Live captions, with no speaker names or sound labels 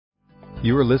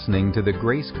You are listening to the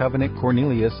Grace Covenant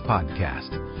Cornelius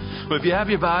podcast. Well, if you have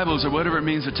your Bibles or whatever it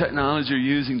means the technology you're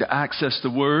using to access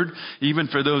the Word, even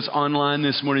for those online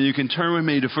this morning, you can turn with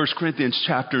me to 1 Corinthians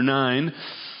chapter 9.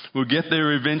 We'll get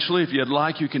there eventually. If you'd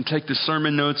like, you can take the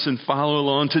sermon notes and follow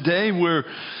along. Today, we're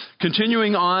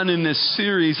continuing on in this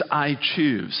series, I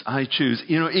Choose. I Choose.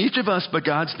 You know, each of us, by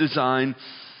God's design,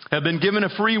 have been given a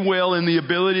free will and the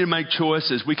ability to make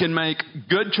choices. We can make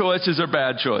good choices or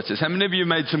bad choices. How many of you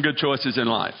made some good choices in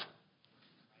life?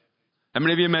 How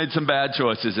many of you made some bad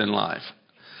choices in life?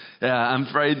 Yeah, I'm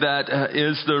afraid that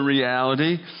is the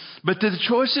reality. But the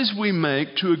choices we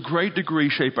make to a great degree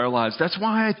shape our lives. That's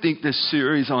why I think this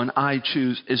series on I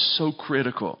Choose is so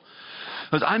critical.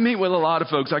 Because I meet with a lot of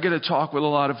folks, I get to talk with a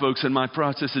lot of folks in my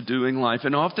process of doing life.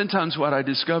 And oftentimes what I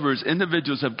discover is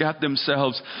individuals have got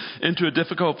themselves into a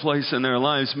difficult place in their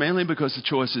lives, mainly because of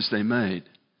choices they made.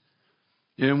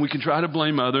 And we can try to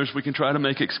blame others. We can try to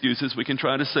make excuses. We can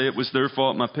try to say it was their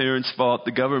fault, my parents' fault,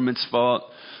 the government's fault.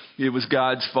 It was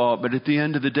God's fault. But at the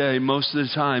end of the day, most of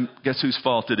the time, guess whose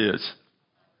fault it is?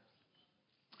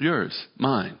 Yours,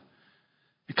 mine.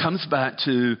 It comes back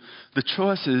to the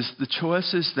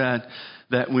choices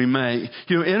that we make.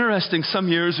 You know, interesting, some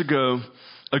years ago,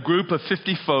 a group of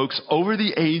 50 folks over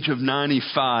the age of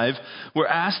 95 were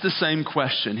asked the same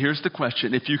question. Here's the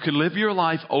question. If you could live your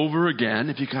life over again,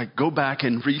 if you could go back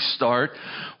and restart,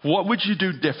 what would you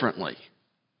do differently?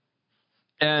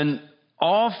 And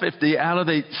all 50 out of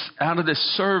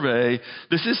this survey,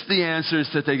 this is the answers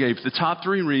that they gave. The top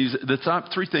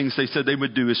three things they said they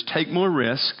would do is take more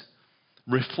risk,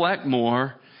 reflect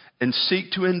more, and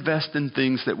seek to invest in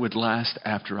things that would last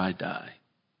after I die.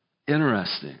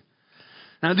 Interesting.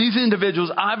 Now, these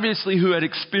individuals, obviously, who had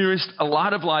experienced a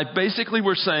lot of life, basically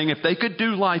were saying if they could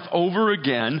do life over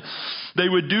again, they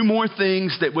would do more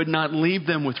things that would not leave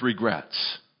them with regrets.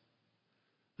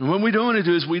 And what we don't want to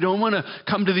do is we don't want to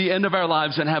come to the end of our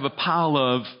lives and have a pile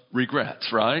of regrets,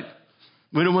 right?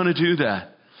 We don't want to do that.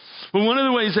 Well, one of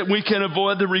the ways that we can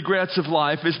avoid the regrets of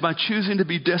life is by choosing to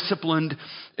be disciplined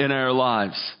in our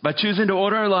lives. By choosing to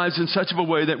order our lives in such a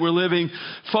way that we're living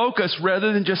focused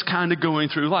rather than just kind of going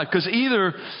through life. Because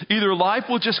either life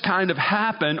will just kind of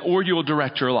happen or you'll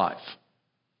direct your life.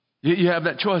 You have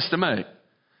that choice to make.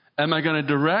 Am I going to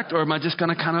direct or am I just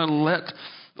going to kind of let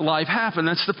life happen?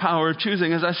 That's the power of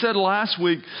choosing. As I said last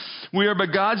week, we are by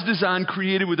God's design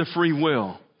created with a free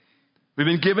will. We've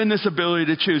been given this ability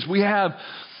to choose. We have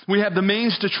the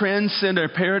means to transcend our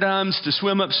paradigms, to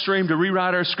swim upstream, to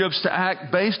rewrite our scripts, to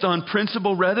act based on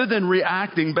principle rather than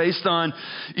reacting based on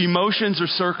emotions or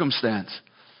circumstance.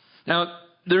 Now,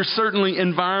 there's certainly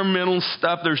environmental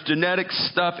stuff, there's genetic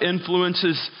stuff,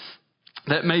 influences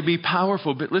that may be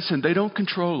powerful, but listen, they don't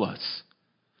control us.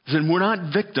 Listen, we're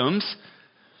not victims.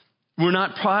 We're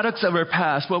not products of our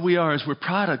past. What we are is we're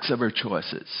products of our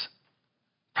choices.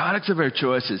 Products of our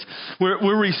choices.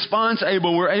 We're response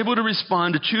able. We're able to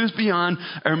respond, to choose beyond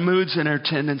our moods and our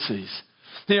tendencies.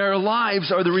 Our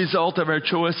lives are the result of our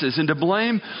choices. And to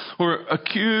blame or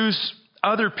accuse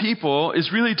other people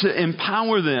is really to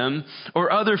empower them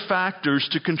or other factors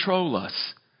to control us.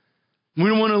 We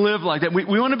don't want to live like that.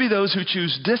 We want to be those who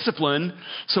choose discipline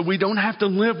so we don't have to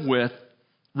live with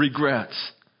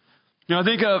regrets. You know, I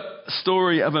think of a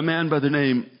story of a man by the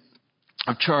name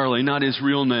of Charlie, not his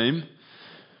real name.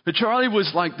 But Charlie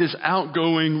was like this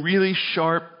outgoing, really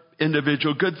sharp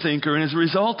individual, good thinker. And as a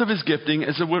result of his gifting,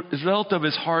 as a result of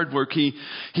his hard work, he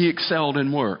excelled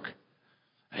in work.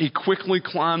 He quickly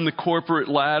climbed the corporate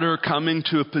ladder, coming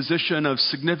to a position of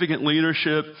significant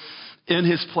leadership in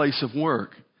his place of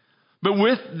work. But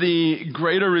with the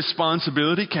greater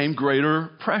responsibility came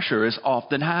greater pressure, as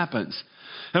often happens.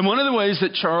 And one of the ways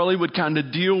that Charlie would kind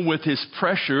of deal with his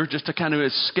pressure, just to kind of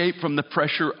escape from the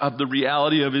pressure of the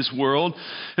reality of his world,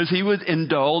 is he would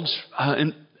indulge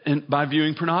by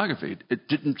viewing pornography. It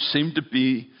didn't seem to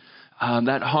be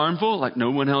that harmful, like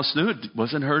no one else knew. It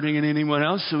wasn't hurting anyone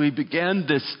else. So he began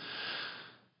this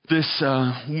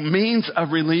means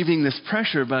of relieving this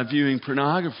pressure by viewing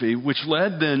pornography, which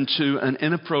led then to an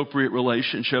inappropriate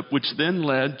relationship, which then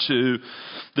led to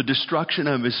the destruction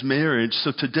of his marriage.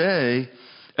 So today,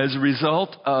 as a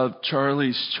result of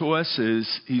Charlie's choices,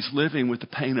 he's living with the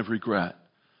pain of regret.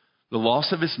 The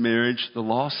loss of his marriage, the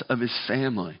loss of his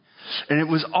family. And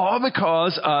it was all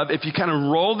because of, if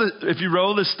you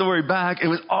roll the story back, it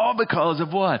was all because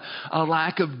of what? A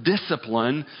lack of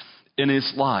discipline in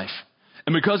his life.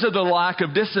 And because of the lack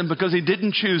of discipline, because he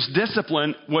didn't choose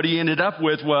discipline, what he ended up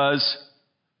with was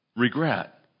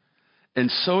regret.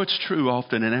 And so it's true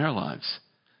often in our lives.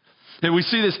 And we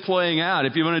see this playing out.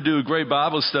 If you want to do a great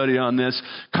Bible study on this,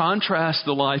 contrast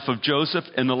the life of Joseph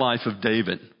and the life of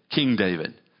David. King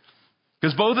David.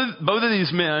 Because both of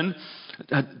these men,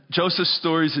 Joseph's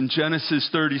story is in Genesis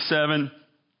 37,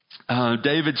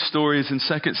 David's story is in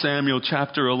 2 Samuel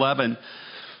chapter 11.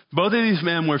 Both of these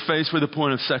men were faced with a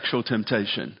point of sexual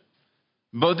temptation.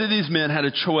 Both of these men had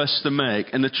a choice to make.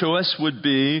 And the choice would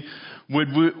be,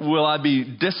 will I be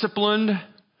disciplined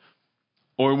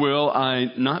or will I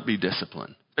not be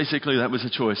disciplined? Basically, that was the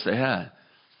choice they had.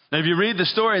 Now, if you read the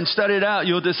story and study it out,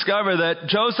 you'll discover that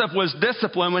Joseph was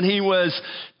disciplined when he was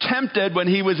tempted, when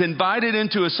he was invited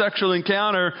into a sexual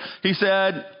encounter. He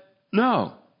said,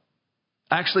 no.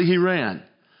 Actually, he ran.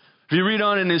 If you read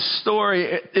on in his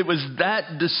story, it was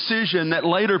that decision that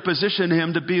later positioned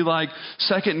him to be like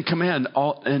second in command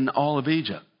in all of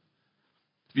Egypt.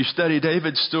 If you study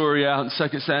David's story out in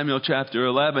 2 Samuel chapter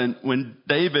 11, when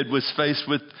David was faced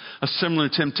with a similar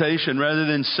temptation, rather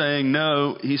than saying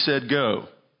no, he said go.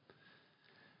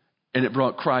 And it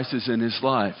brought crisis in his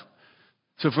life.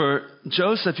 So for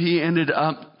Joseph, he ended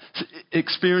up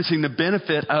experiencing the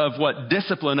benefit of what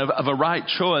discipline, of a right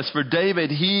choice. For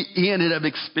David, he ended up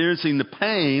experiencing the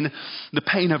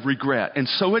pain of regret. And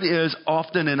so it is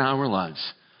often in our lives.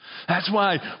 That's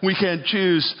why we can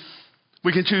choose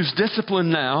discipline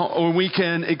now, or we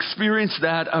can experience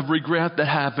that of regret that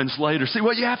happens later. See,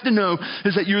 what you have to know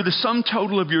is that you're the sum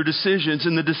total of your decisions,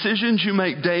 and the decisions you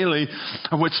make daily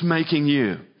are what's making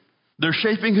you. They're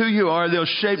shaping who you are. They'll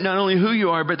shape not only who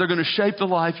you are, but they're going to shape the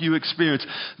life you experience.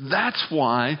 That's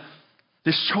why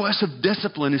this choice of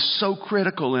discipline is so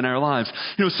critical in our lives.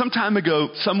 Some time ago,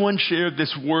 someone shared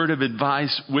this word of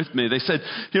advice with me. They said,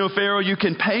 Pharaoh, you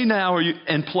can pay now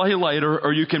and play later,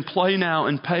 or you can play now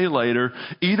and pay later.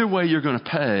 Either way, you're going to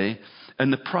pay,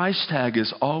 and the price tag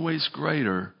is always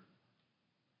greater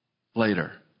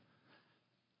later.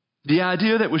 The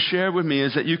idea that was shared with me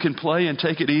is that you can play and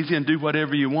take it easy and do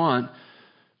whatever you want,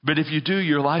 but if you do,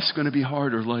 your life's going to be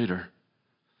harder later.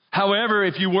 However,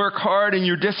 if you work hard and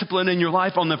you're disciplined in your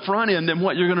life on the front end, then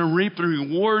what you're going to reap the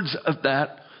rewards of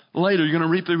that later. You're going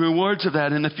to reap the rewards of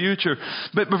that in the future.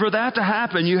 But for that to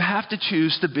happen, you have to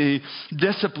choose to be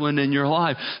disciplined in your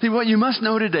life. See, what you must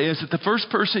know today is that the first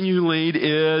person you lead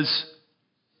is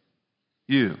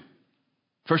you.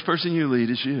 First person you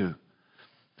lead is you.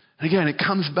 Again, it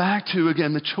comes back to,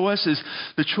 the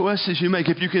choices you make.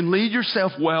 If you can lead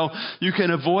yourself well, you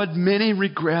can avoid many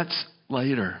regrets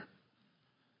later.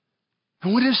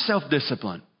 And what is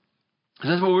self-discipline?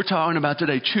 That's what we're talking about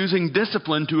today, choosing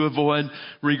discipline to avoid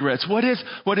regrets. What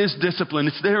is discipline?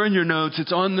 It's there in your notes.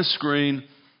 It's on the screen.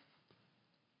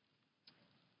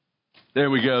 There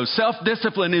we go.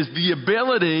 Self-discipline is the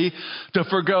ability to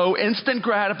forgo instant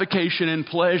gratification and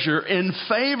pleasure in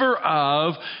favor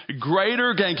of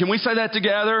greater gain. Can we say that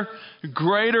together?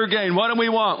 Greater gain. What do we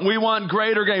want? We want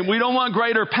greater gain. We don't want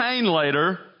greater pain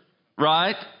later,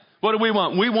 right? What do we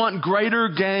want? We want greater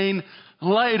gain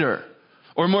later.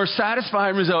 Or more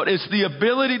satisfying result. It's the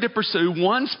ability to pursue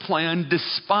one's plan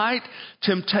despite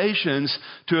temptations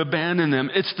to abandon them.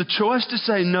 It's the choice to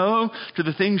say no to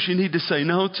the things you need to say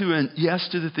no to and yes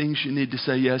to the things you need to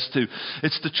say yes to.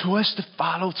 It's the choice to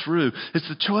follow through. It's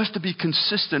the choice to be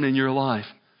consistent in your life.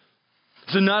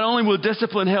 So not only will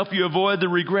discipline help you avoid the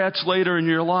regrets later in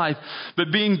your life,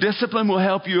 but being disciplined will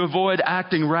help you avoid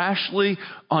acting rashly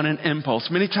on an impulse.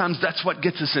 Many times that's what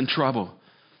gets us in trouble.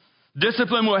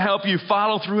 Discipline will help you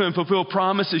follow through and fulfill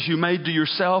promises you made to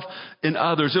yourself and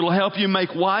others. It'll help you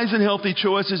make wise and healthy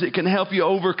choices. It can help you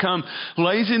overcome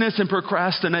laziness and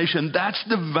procrastination. That's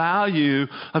the value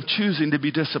of choosing to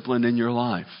be disciplined in your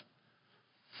life.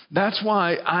 That's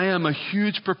why I am a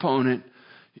huge proponent.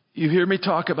 You hear me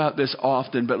talk about this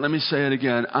often, but let me say it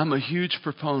again. I'm a huge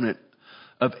proponent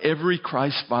of every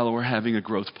Christ follower having a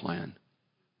growth plan.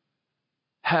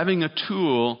 Having a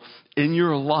tool in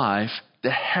your life to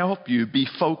help you be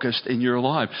focused in your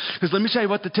life. Because let me tell you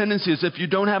what the tendency is. If you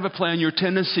don't have a plan, your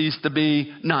tendency is to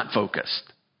be not focused.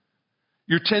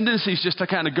 Your tendency is just to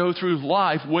kind of go through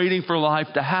life waiting for life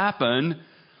to happen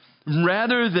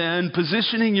rather than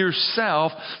positioning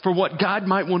yourself for what God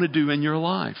might want to do in your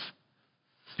life.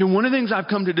 One of the things I've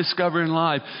come to discover in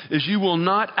life is you will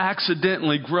not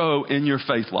accidentally grow in your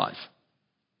faith life.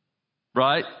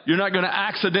 Right? You're not going to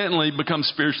accidentally become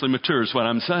spiritually mature is what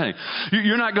I'm saying.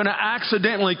 You're not going to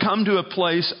accidentally come to a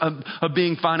place of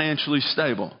being financially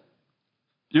stable.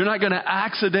 You're not going to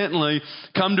accidentally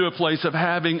come to a place of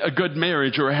having a good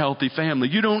marriage or a healthy family.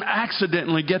 You don't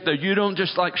accidentally get there. You don't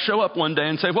just show up one day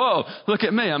and say, whoa, look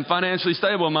at me. I'm financially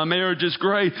stable. My marriage is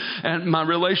great. And my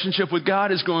relationship with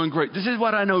God is going great. This is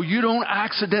what I know. You don't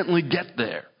accidentally get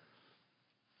there.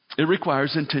 It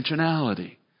requires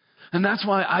intentionality. And that's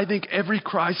why I think every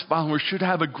Christ follower should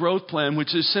have a growth plan,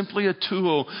 which is simply a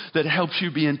tool that helps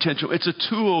you be intentional. It's a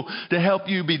tool to help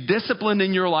you be disciplined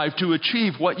in your life to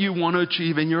achieve what you want to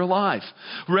achieve in your life.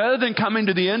 Rather than coming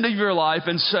to the end of your life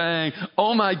and saying,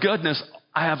 oh my goodness,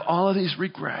 I have all of these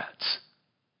regrets.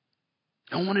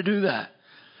 I don't want to do that.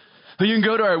 You can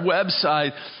go to our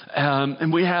website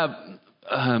and we have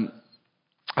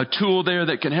a tool there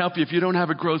that can help you. If you don't have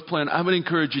a growth plan, I would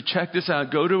encourage you, check this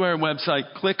out. Go to our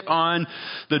website, click on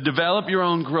the Develop Your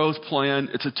Own Growth Plan.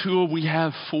 It's a tool we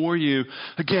have for you.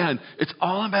 Again, it's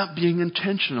all about being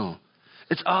intentional.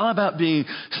 It's all about being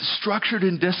structured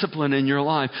and disciplined in your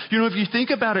life. You know, if you think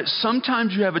about it,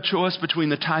 sometimes you have a choice between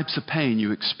the types of pain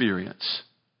you experience.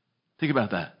 Think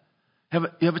about that.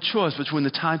 You have a choice between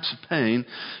the types of pain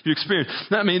you experience.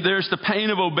 I mean, there's the pain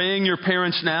of obeying your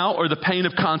parents now or the pain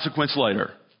of consequence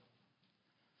later.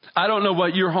 I don't know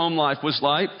what your home life was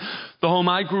like. The home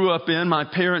I grew up in, my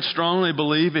parents strongly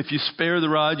believe if you spare the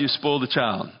rod, you spoil the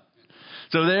child.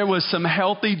 So there was some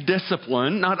healthy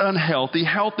discipline, not unhealthy,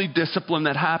 healthy discipline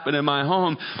that happened in my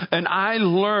home. And I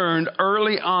learned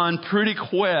early on pretty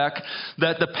quick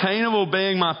that the pain of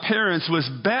obeying my parents was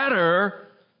better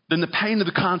than the pain of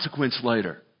the consequence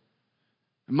later.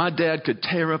 My dad could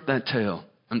tear up that tail.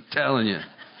 I'm telling you.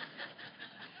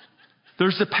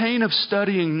 There's the pain of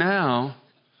studying now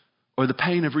or the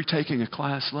pain of retaking a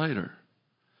class later.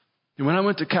 And when I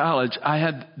went to college, I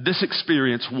had this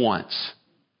experience once.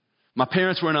 My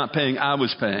parents were not paying, I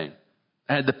was paying.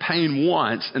 I had the pain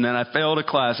once, and then I failed a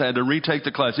class. I had to retake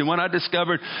the class. And when I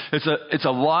discovered it's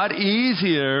a lot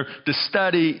easier to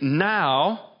study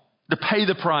now, to pay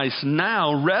the price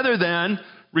now, rather than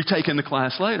retaking the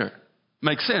class later.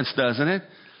 Makes sense, doesn't it?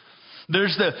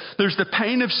 There's the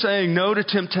pain of saying no to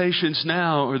temptations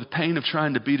now, or the pain of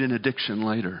trying to beat an addiction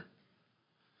later.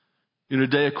 You know,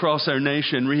 today across our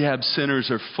nation, rehab centers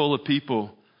are full of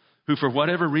people who, for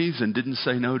whatever reason, didn't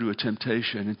say no to a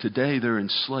temptation. And today they're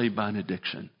enslaved by an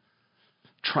addiction,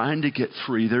 trying to get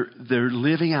free. They're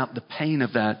living out the pain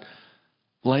of that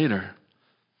later.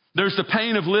 There's the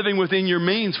pain of living within your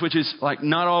means, which is like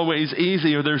not always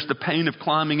easy, or there's the pain of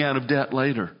climbing out of debt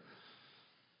later.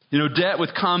 You know, debt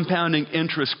with compounding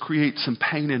interest creates some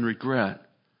pain and regret.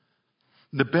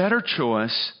 The better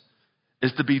choice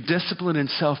is to be disciplined and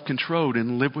self-controlled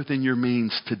and live within your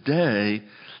means today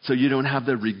so you don't have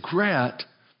the regret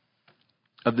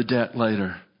of the debt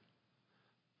later.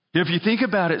 If you think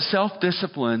about it,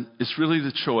 self-discipline is really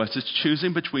the choice. It's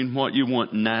choosing between what you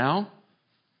want now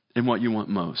and what you want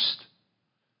most.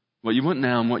 What you want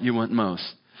now and what you want most.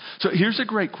 So here's a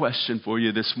great question for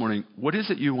you this morning. What is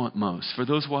it you want most? For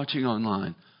those watching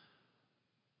online,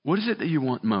 what is it that you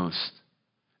want most?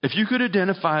 If you could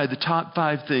identify the top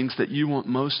 5 things that you want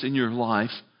most in your life,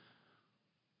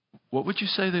 what would you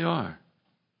say they are?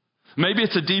 Maybe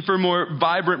it's a deeper, more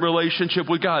vibrant relationship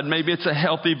with God. Maybe it's a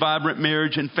healthy, vibrant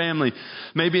marriage and family.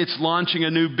 Maybe it's launching a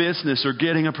new business or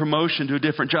getting a promotion to a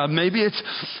different job. Maybe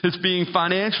it's being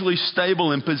financially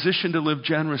stable and positioned to live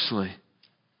generously.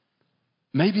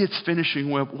 Maybe it's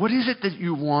finishing well. What is it that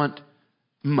you want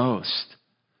most?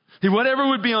 Whatever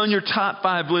would be on your top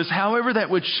 5 list, however that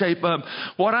would shape up,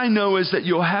 what I know is that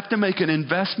you'll have to make an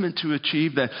investment to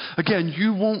achieve that. Again,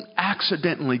 you won't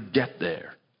accidentally get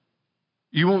there.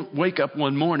 You won't wake up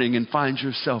one morning and find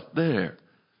yourself there.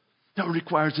 No, it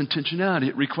requires intentionality.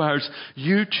 It requires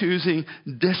you choosing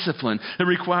discipline. It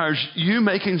requires you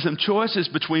making some choices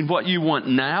between what you want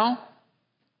now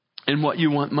and what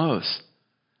you want most.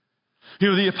 You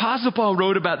know, the Apostle Paul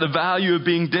wrote about the value of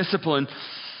being disciplined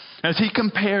as he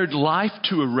compared life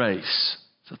to a race.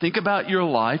 So think about your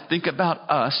life. Think about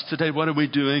us. Today, what are we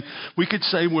doing? We could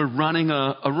say we're running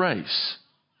a race.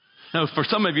 Now, for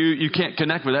some of you, you can't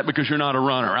connect with that because you're not a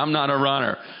runner. I'm not a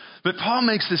runner. But Paul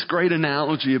makes this great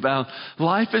analogy about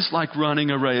life is like running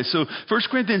a race. So 1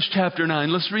 Corinthians chapter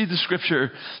 9, let's read the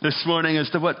scripture this morning as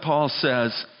to what Paul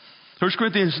says. 1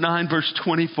 Corinthians 9, verse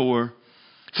 24.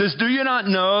 It says, do you not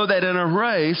know that in a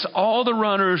race all the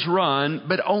runners run,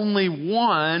 but only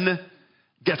one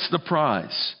gets the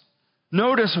prize?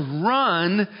 Notice,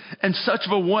 run in such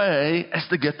a way as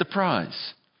to get the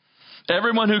prize.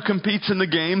 Everyone who competes in the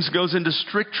games goes into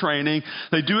strict training.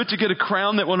 They do it to get a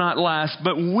crown that will not last,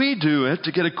 but we do it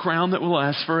to get a crown that will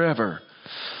last forever.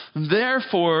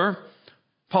 Therefore,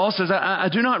 Paul says, I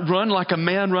do not run like a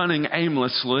man running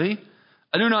aimlessly.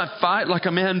 I do not fight like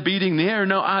a man beating the air.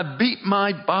 No, I beat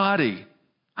my body.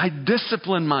 I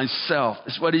discipline myself,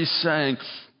 is what he's saying.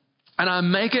 And I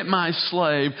make it my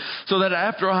slave so that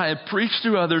after I have preached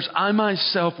to others, I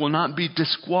myself will not be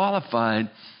disqualified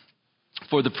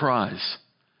for the prize.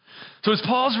 So as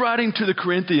Paul's writing to the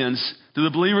Corinthians, to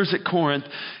the believers at Corinth,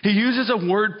 he uses a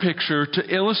word picture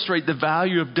to illustrate the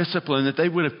value of discipline that they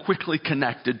would have quickly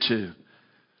connected to.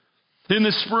 In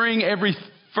the spring, every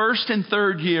first and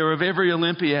third year of every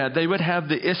Olympiad, they would have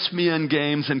the Isthmian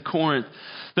Games in Corinth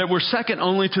that were second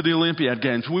only to the Olympiad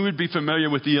Games. We would be familiar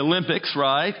with the Olympics,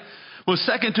 right? Well,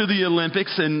 second to the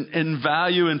Olympics in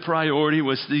value and priority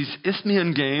was these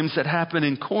Isthmian Games that happened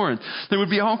in Corinth. There would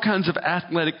be all kinds of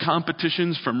athletic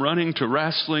competitions from running to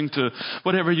wrestling to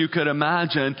whatever you could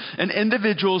imagine. And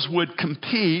individuals would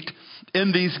compete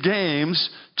in these games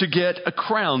to get a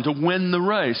crown, to win the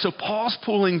race. So Paul's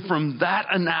pulling from that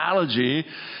analogy,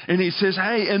 and he says,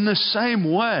 hey, in the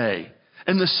same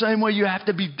way you have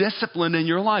to be disciplined in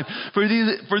your life. For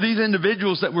these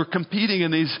individuals that were competing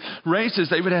in these races,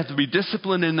 they would have to be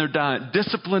disciplined in their diet,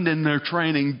 disciplined in their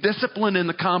training, disciplined in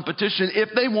the competition if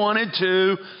they wanted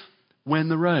to win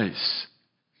the race.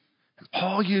 And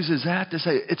Paul uses that to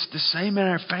say it's the same in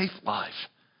our faith life.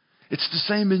 It's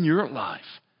the same in your life.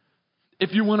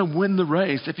 If you want to win the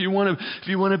race, if you want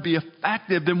to be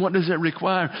effective, then what does it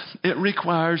require? It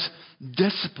requires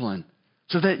discipline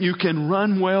so that you can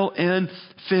run well and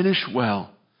finish well.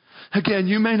 Again,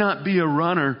 you may not be a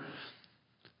runner,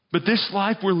 but this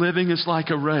life we're living is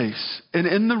like a race. And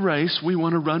in the race, we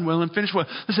want to run well and finish well.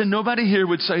 Listen, nobody here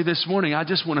would say this morning, I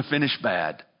just want to finish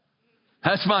bad.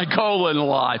 That's my goal in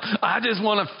life. I just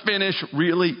want to finish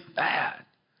really bad.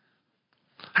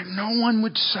 No one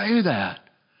would say that.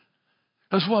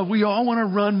 That's why we all want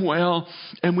to run well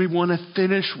and we want to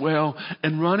finish well.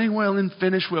 And running well and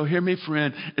finish well, hear me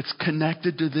friend, it's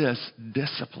connected to this,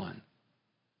 discipline.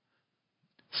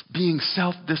 It's being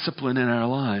self-disciplined in our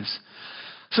lives.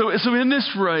 So in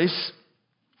this race,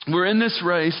 we're in this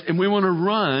race and we want to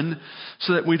run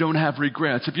so that we don't have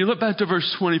regrets. If you look back to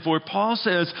verse 24, Paul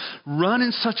says, run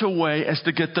in such a way as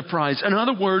to get the prize. In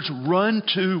other words, run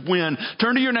to win.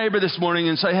 Turn to your neighbor this morning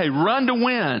and say, hey, run to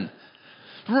win.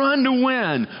 Run to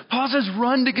win. Paul says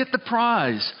run to get the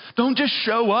prize. Don't just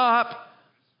show up.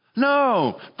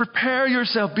 No. Prepare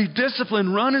yourself. Be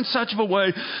disciplined. Run in such a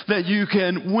way that you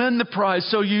can win the prize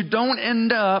so you don't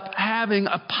end up having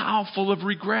a pile full of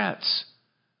regrets.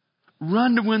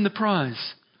 Run to win the prize.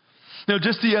 Now,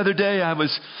 just the other day, I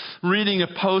was reading a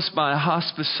post by a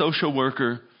hospice social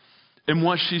worker and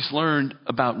what she's learned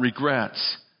about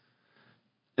regrets.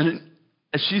 And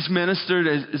as she's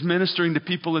ministering to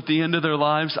people at the end of their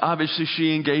lives, obviously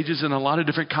she engages in a lot of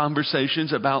different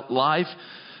conversations about life,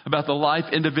 about the life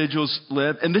individuals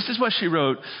live. And this is what she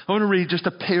wrote. I want to read just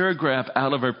a paragraph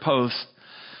out of her post.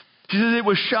 She said, it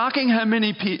was shocking how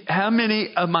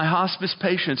many of my hospice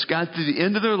patients got to the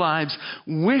end of their lives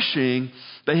wishing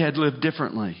they had lived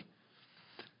differently.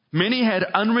 Many had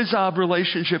unresolved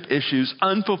relationship issues,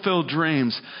 unfulfilled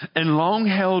dreams, and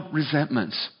long-held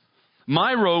resentments.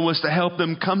 My role was to help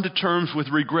them come to terms with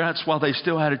regrets while they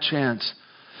still had a chance.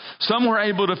 Some were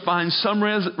able to find some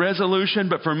resolution,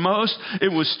 but for most, it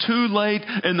was too late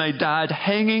and they died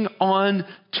hanging on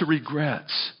to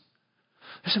regrets.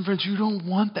 Listen, friends, you don't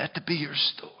want that to be your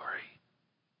story.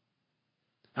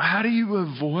 Now, how do you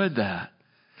avoid that?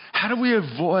 How do we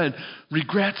avoid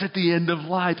regrets at the end of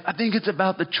life? I think it's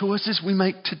about the choices we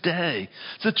make today.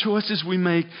 It's the choices we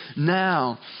make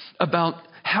now about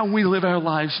how we live our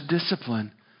lives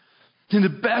disciplined. And the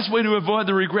best way to avoid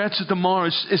the regrets of tomorrow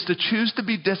is to choose to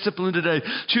be disciplined today.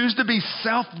 Choose to be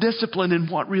self-disciplined in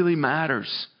what really matters.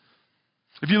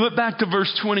 If you look back to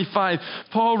verse 25,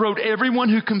 Paul wrote, everyone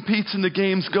who competes in the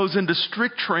games goes into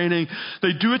strict training.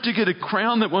 They do it to get a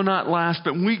crown that will not last,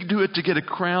 but we do it to get a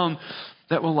crown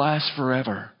that will last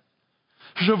forever.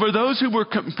 So for those who were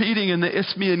competing in the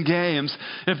Isthmian Games,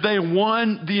 if they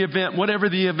won the event, whatever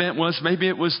the event was, maybe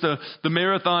it was the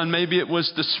marathon, maybe it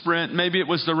was the sprint, maybe it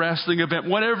was the wrestling event,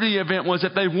 whatever the event was,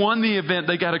 if they won the event,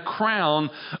 they got a crown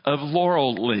of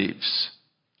laurel leaves.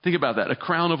 Think about that, a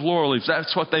crown of laurel leaves.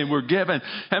 That's what they were given.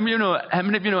 How many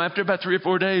of you know after about 3 or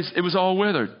 4 days, it was all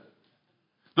withered?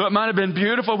 Though it might have been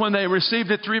beautiful when they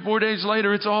received it, 3 or 4 days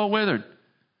later, it's all withered.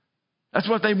 That's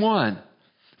what they won.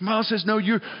 Paul says, no,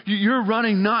 you're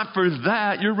running not for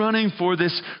that. You're running for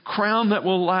this crown that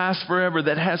will last forever,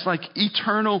 that has like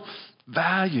eternal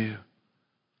value.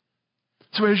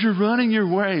 So as you're running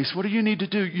your race, what do you need to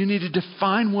do? You need to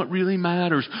define what really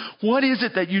matters. What is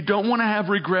it that you don't want to have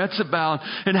regrets about?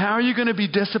 And how are you going to be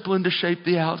disciplined to shape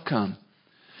the outcome?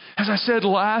 As I said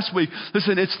last week,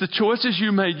 listen, it's the choices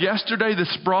you made yesterday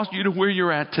that's brought you to where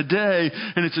you're at today.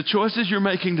 And it's the choices you're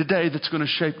making today that's going to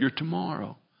shape your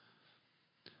tomorrow.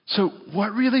 So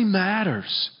what really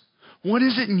matters? What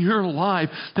is it in your life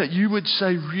that you would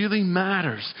say really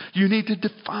matters? You need to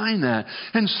define that.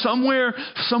 And somewhere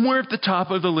at the top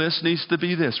of the list needs to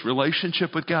be this: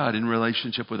 relationship with God and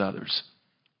relationship with others.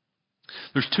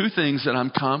 There's two things that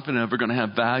I'm confident of are going to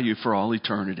have value for all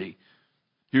eternity.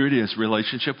 Here it is: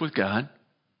 relationship with God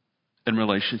and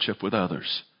relationship with others.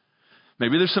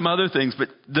 Maybe there's some other things, but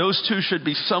those two should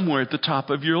be somewhere at the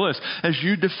top of your list as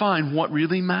you define what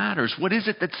really matters. What is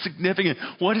it that's significant?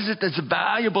 What is it that's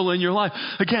valuable in your life?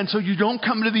 Again, so you don't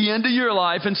come to the end of your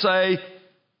life and say,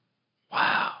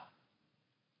 wow,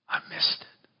 I missed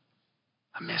it.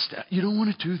 I missed it. You don't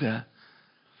want to do that.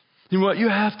 You know what you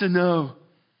have to know,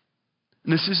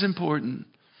 and this is important,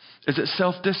 is that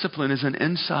self-discipline is an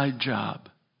inside job.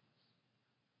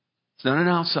 It's not an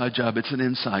outside job, it's an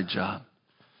inside job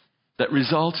that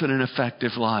results in an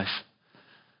effective life.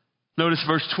 Notice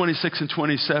verse 26 and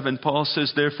 27. Paul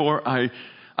says, therefore, I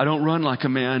don't run like a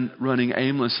man running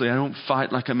aimlessly. I don't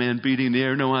fight like a man beating the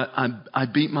air. No, I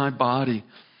beat my body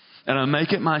and I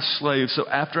make it my slave. So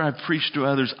after I've preached to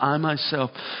others, I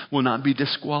myself will not be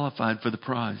disqualified for the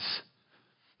prize.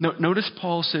 Notice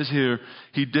Paul says here,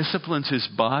 he disciplines his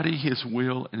body, his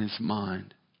will, and his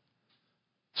mind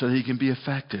so that he can be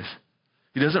effective.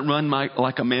 He doesn't run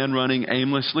like a man running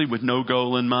aimlessly with no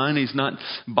goal in mind. He's not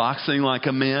boxing like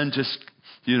a man just,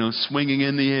 swinging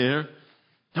in the air.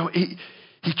 No, he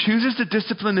chooses to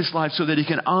discipline his life so that he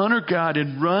can honor God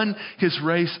and run his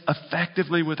race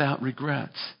effectively without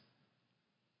regrets.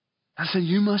 I say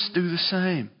you must do the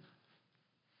same.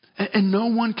 And no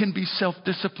one can be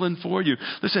self-disciplined for you.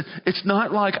 Listen, it's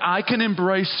not like I can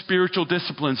embrace spiritual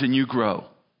disciplines and you grow.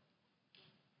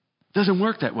 It doesn't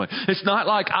work that way. It's not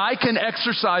like I can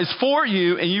exercise for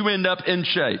you and you end up in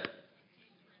shape.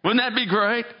 Wouldn't that be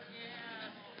great?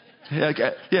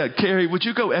 Yeah, Carrie, would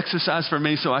you go exercise for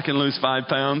me so I can lose 5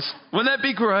 pounds? Wouldn't that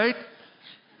be great?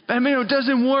 I mean, it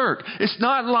doesn't work. It's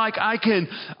not like I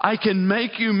can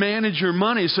make you manage your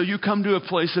money so you come to a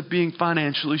place of being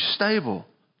financially stable.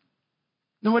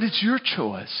 No, it's your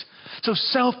choice. So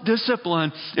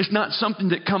self-discipline is not something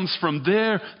that comes from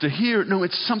there to here. No,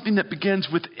 it's something that begins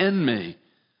within me.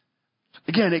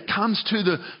 Again, it comes to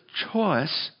the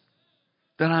choice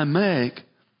that I make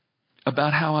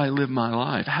about how I live my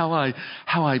life, how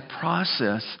I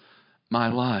process my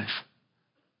life.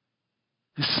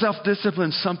 Self-discipline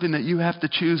is something that you have to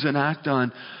choose and act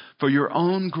on for your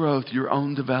own growth, your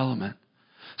own development.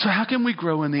 So how can we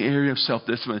grow in the area of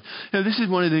self-discipline? This is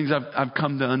one of the things I've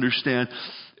come to understand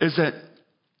is that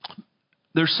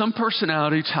there's some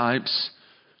personality types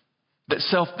that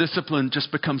self-discipline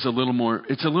just becomes a little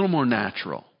more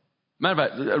natural. Matter of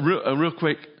fact, a real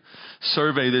quick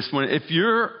survey this morning. If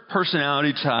your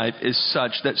personality type is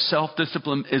such that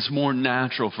self-discipline is more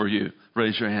natural for you,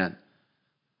 raise your hand.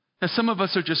 Now, some of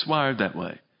us are just wired that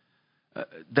way.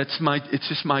 It's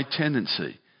just my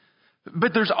tendency.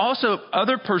 But there's also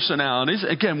other personalities.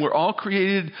 Again, we're all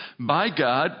created by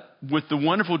God with the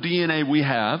wonderful DNA we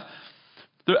have.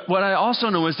 What I also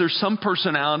know is there's some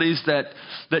personalities that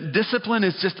discipline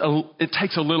is it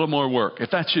takes a little more work. If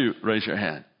that's you, raise your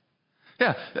hand.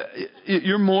 Yeah,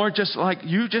 you're more just like,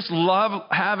 you just love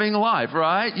having life,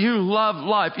 right? You love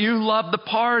life. You love the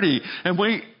party. And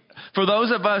for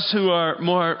those of us who are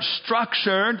more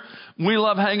structured, we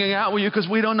love hanging out with you because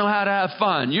we don't know how to have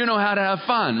fun. You know how to have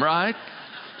fun, right?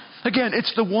 Again,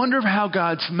 it's the wonder of how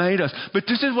God's made us. But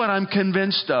this is what I'm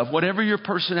convinced of. Whatever your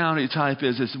personality type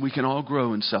is we can all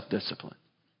grow in self-discipline.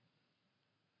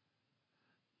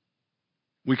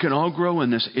 We can all grow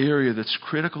in this area that's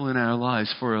critical in our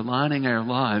lives for aligning our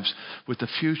lives with the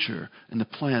future and the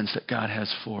plans that God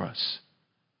has for us.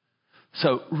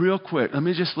 So real quick, let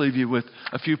me just leave you with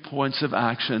a few points of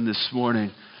action this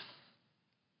morning.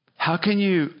 How can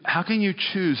you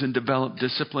choose and develop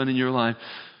discipline in your life?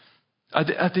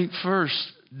 I think first,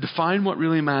 define what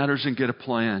really matters and get a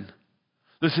plan.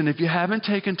 Listen, if you haven't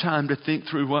taken time to think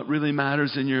through what really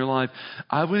matters in your life,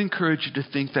 I would encourage you to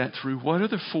think that through. What are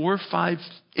the 4 or 5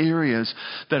 areas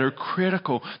that are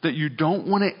critical that you don't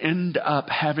want to end up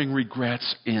having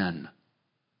regrets in?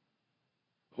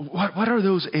 What are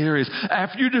those areas?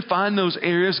 After you define those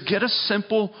areas, get a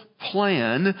simple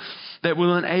plan that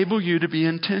will enable you to be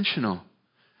intentional.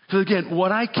 Because again,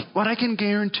 what I can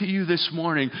guarantee you this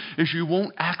morning is you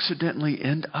won't accidentally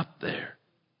end up there.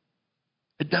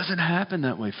 It doesn't happen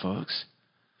that way, folks.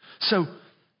 So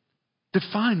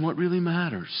define what really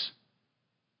matters.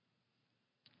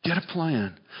 Get a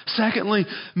plan. Secondly,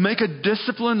 make a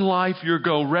disciplined life your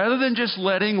goal. Rather than just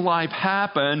letting life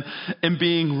happen and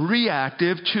being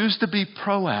reactive, choose to be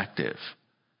proactive.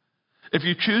 If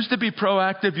you choose to be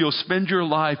proactive, you'll spend your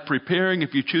life preparing.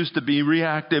 If you choose to be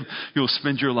reactive, you'll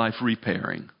spend your life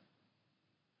repairing.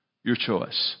 Your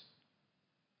choice.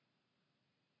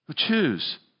 But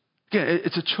choose. Again,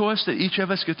 it's a choice that each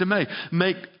of us get to make.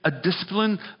 Make a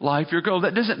disciplined life your goal.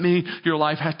 That doesn't mean your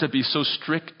life has to be so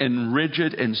strict and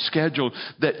rigid and scheduled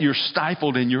that you're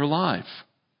stifled in your life.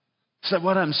 That's not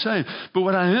what I'm saying. But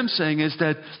what I am saying is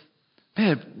that,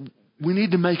 man, we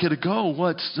need to make it a goal.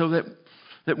 So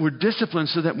that we're disciplined,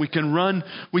 so that we can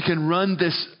run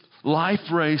this life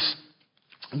race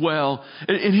well.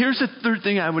 And here's the third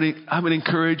thing I would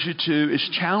encourage you to is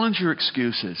challenge your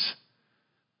excuses.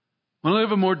 Want to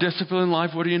live a more disciplined life?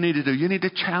 What do you need to do? You need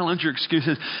to challenge your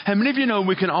excuses. How many of you know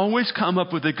we can always come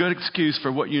up with a good excuse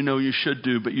for what you know you should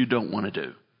do, but you don't want to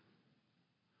do?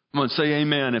 Come on, say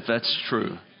amen if that's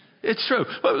true. It's true.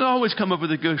 But we always come up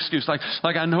with a good excuse.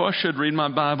 Like I know I should read my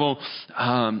Bible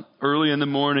early in the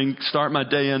morning, start my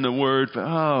day in the Word, but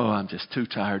I'm just too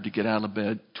tired to get out of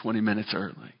bed 20 minutes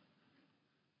early.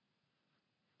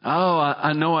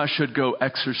 I know I should go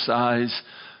exercise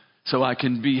so I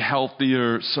can be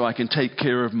healthier, so I can take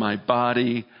care of my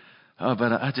body, but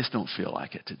I just don't feel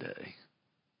like it today.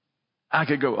 I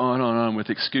could go on and on with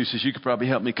excuses. You could probably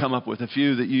help me come up with a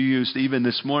few that you used even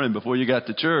this morning before you got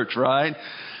to church, right?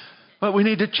 But we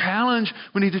need to challenge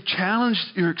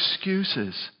your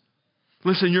excuses.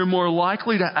 Listen, you're more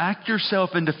likely to act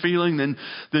yourself into feeling than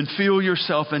feel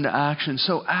yourself into action.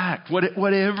 So act.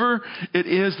 Whatever it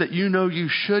is that you know you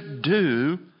should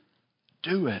do,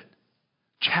 do it.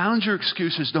 Challenge your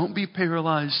excuses. Don't be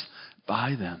paralyzed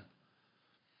by them.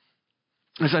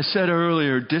 As I said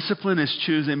earlier, discipline is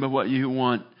choosing by what you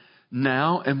want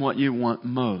now and what you want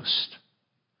most.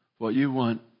 What you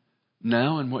want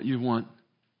now and what you want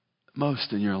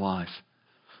most in your life.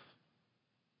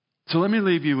 So let me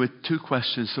leave you with two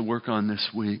questions to work on this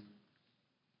week.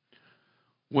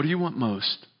 What do you want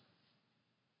most?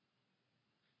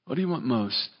 What do you want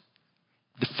most?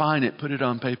 Define it, put it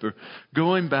on paper.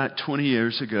 Going back 20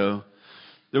 years ago,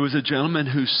 there was a gentleman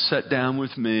who sat down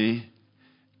with me,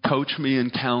 coached me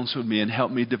and counseled me and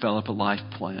helped me develop a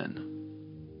life plan.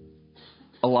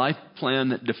 A life plan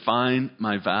that defined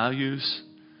my values.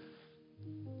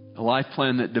 A life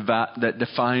plan that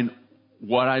defined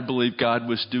what I believe God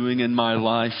was doing in my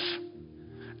life.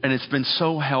 And it's been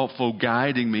so helpful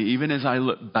guiding me, even as I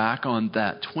look back on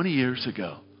that 20 years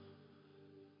ago.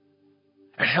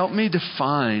 It helped me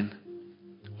define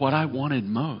what I wanted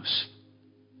most.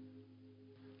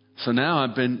 So now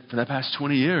for the past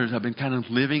 20 years, I've been kind of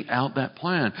living out that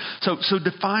plan. So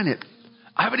define it.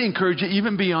 I would encourage you,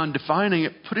 even beyond defining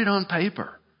it, put it on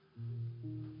paper.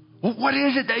 Well, what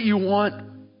is it that you want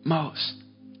most?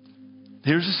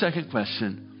 Here's the second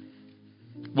question.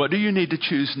 What do you need to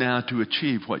choose now to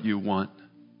achieve what you want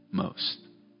most?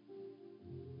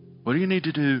 What do you need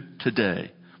to do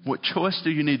today? What choice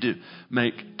do you need to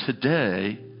make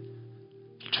today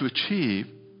to achieve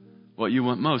what you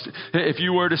want most? If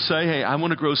you were to say, hey, I want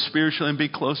to grow spiritually and be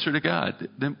closer to God,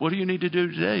 then what do you need to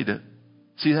do today to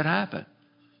see that happen?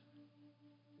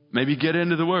 Maybe get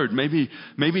into the Word. Maybe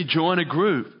join a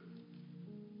group.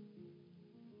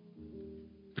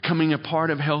 Becoming a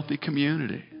part of healthy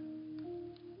community.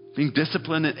 Being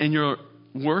disciplined in your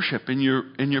worship, in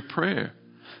your prayer.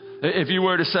 If you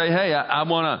were to say, hey, what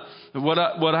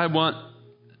I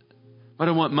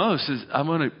want most is I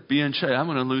want to be in shape. I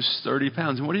want to lose 30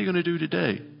 pounds. And what are you going to do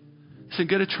today? So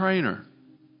get a trainer.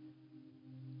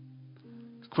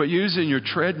 Quit using your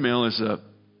treadmill as a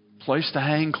place to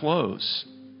hang clothes.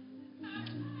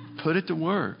 Put it to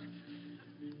work.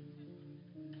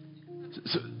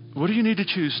 So what do you need to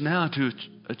choose now to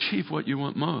achieve what you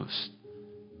want most?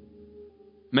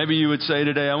 Maybe you would say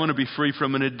today, I want to be free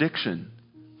from an addiction.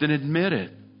 Then admit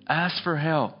it. Ask for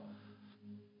help.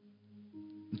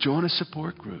 Join a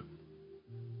support group.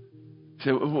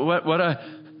 Say, what I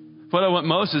want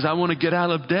most is I want to get out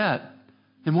of debt.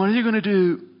 And what are you going to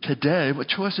do today? What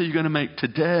choice are you going to make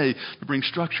today to bring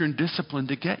structure and discipline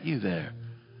to get you there?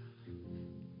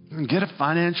 Get a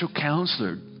financial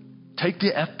counselor. Take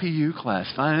the FPU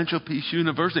class, Financial Peace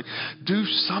University. Do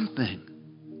something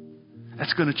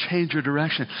that's going to change your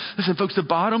direction. Listen, folks, the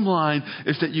bottom line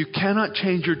is that you cannot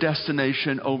change your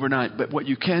destination overnight, but what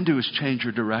you can do is change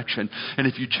your direction. And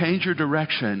if you change your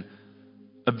direction,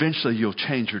 eventually you'll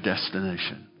change your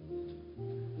destination.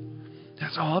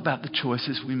 That's all about the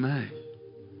choices we make.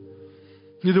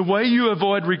 The way you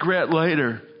avoid regret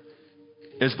later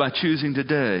is by choosing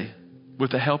today,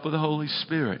 with the help of the Holy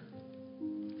Spirit,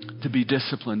 to be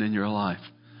disciplined in your life.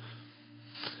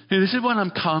 This is what I'm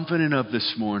confident of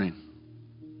this morning.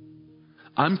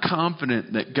 I'm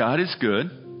confident that God is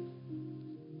good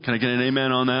Can I get an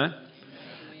amen on that?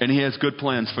 And He has good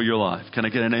plans for your life. Can I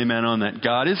get an amen on that?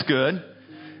 God is good,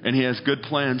 and He has good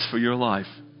plans for your life.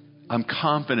 I'm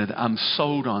confident. I'm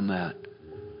sold on that.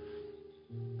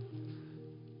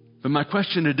 But my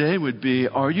question today would be,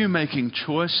 are you making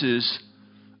choices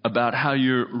about how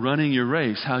you're running your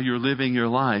race, how you're living your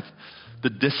life,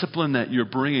 the discipline that you're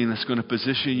bringing that's going to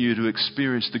position you to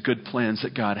experience the good plans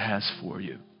that God has for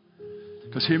you?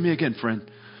 Because hear me again, friend,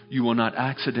 you will not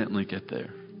accidentally get there.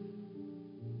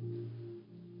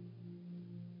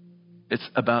 It's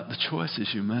about the choices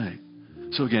you make.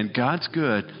 So again, God's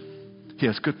good. He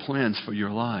has good plans for your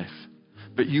life.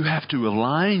 But you have to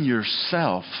align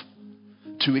yourself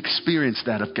to experience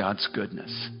that of God's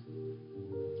goodness.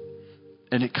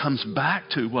 And it comes back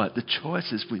to what? The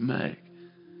choices we make.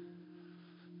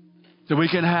 So we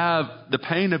can have the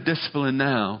pain of discipline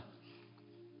now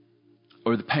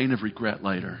or the pain of regret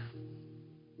later.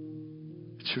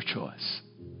 It's your choice.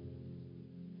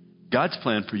 God's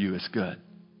plan for you is good.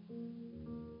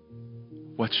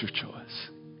 What's your choice?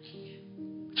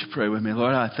 Would you pray with me?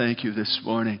 Lord, I thank you this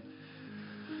morning,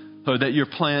 Lord, that your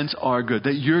plans are good,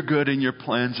 that you're good and your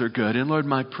plans are good. And Lord,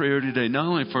 my prayer today, not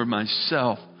only for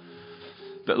myself,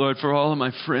 but Lord, for all of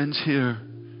my friends here,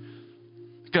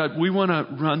 God, we want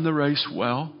to run the race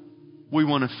well. We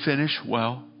want to finish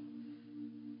well.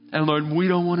 And Lord, we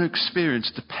don't want to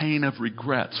experience the pain of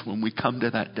regrets when we come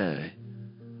to that day,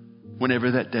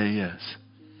 whenever that day is.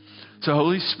 So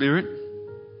Holy Spirit,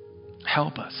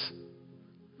 help us.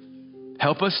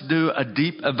 Help us do a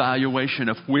deep evaluation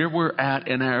of where we're at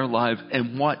in our life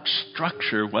and what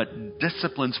structure, what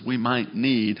disciplines we might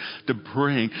need to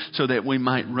bring so that we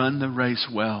might run the race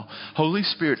well. Holy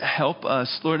Spirit, help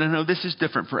us. Lord, I know this is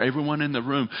different for everyone in the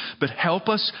room, but help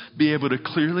us be able to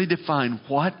clearly define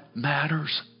what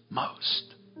matters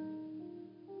most.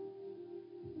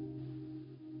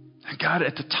 And God,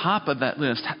 at the top of that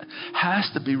list has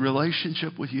to be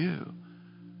relationship with you.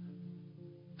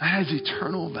 That has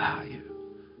eternal value.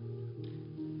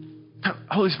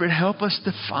 Holy Spirit, help us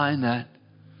define that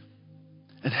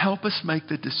and help us make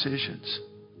the decisions,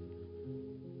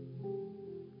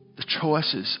 the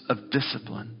choices of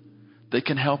discipline that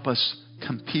can help us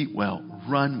compete well,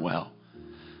 run well,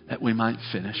 that we might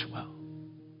finish well.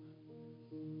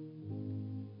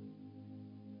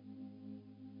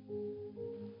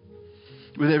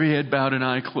 With every head bowed and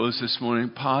eye closed this morning,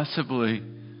 possibly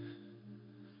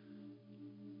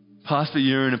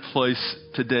you're in a place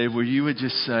today where you would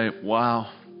just say, wow,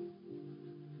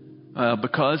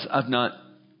 because I've not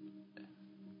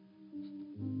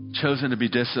chosen to be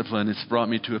disciplined, it's brought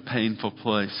me to a painful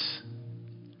place.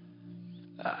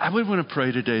 I would want to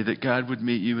pray today that God would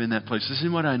meet you in that place. This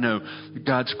is what I know.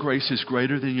 God's grace is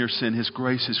greater than your sin. His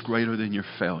grace is greater than your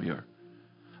failure.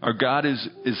 Our God is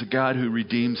a God who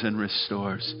redeems and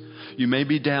restores. You may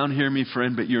be down here, my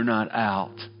friend, but you're not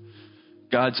out.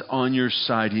 God's on your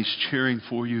side. He's cheering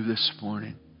for you this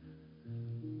morning.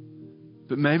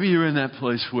 But maybe you're in that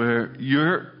place where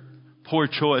your poor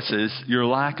choices, your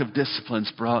lack of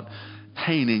disciplines brought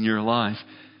pain in your life.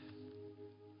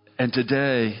 And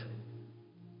today,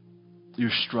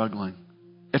 you're struggling.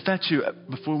 If that's you,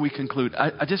 before we conclude,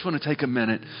 I just want to take a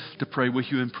minute to pray with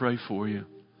you and pray for you.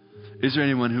 Is there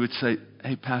anyone who would say,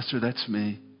 hey, Pastor, that's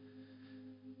me.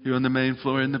 You're on the main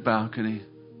floor in the balcony.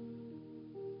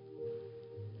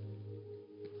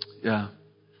 Yeah.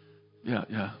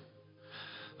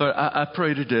 Lord, I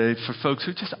pray today for folks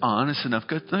who are just honest enough.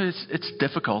 It's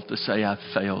difficult to say I've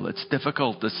failed. It's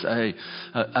difficult to say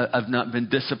I've not been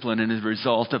disciplined, and as a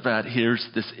result of that, here's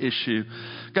this issue.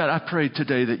 God, I pray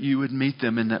today that you would meet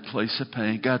them in that place of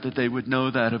pain. God, that they would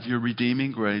know that of your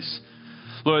redeeming grace.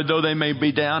 Lord, though they may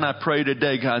be down, I pray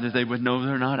today, God, that they would know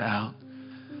they're not out.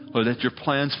 Or that your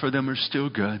plans for them are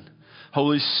still good.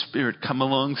 Holy Spirit, come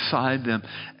alongside them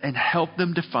and help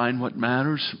them define what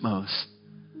matters most.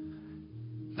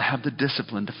 Have the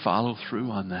discipline to follow through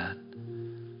on that.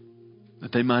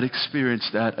 That they might experience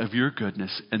that of your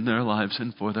goodness in their lives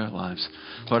and for their lives.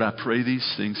 Lord, I pray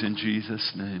these things in Jesus'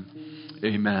 name.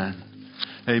 Amen.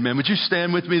 Amen. Would you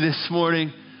stand with me this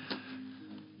morning?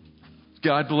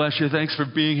 God bless you. Thanks for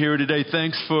being here today.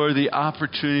 Thanks for the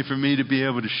opportunity for me to be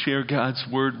able to share God's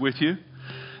word with you.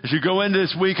 As you go into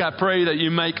this week, I pray that you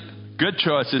make good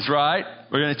choices, right?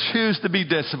 We're going to choose to be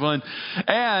disciplined.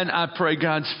 And I pray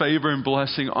God's favor and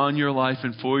blessing on your life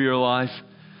and for your life.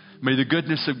 May the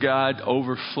goodness of God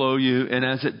overflow you. And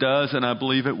as it does, and I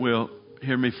believe it will,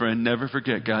 hear me, friend, never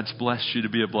forget God's blessed you to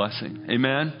be a blessing.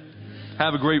 Amen?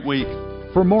 Have a great week.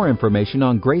 For more information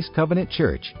on Grace Covenant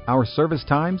Church, our service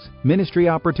times, ministry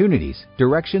opportunities,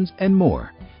 directions, and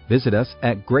more, visit us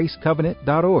at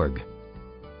gracecovenant.org.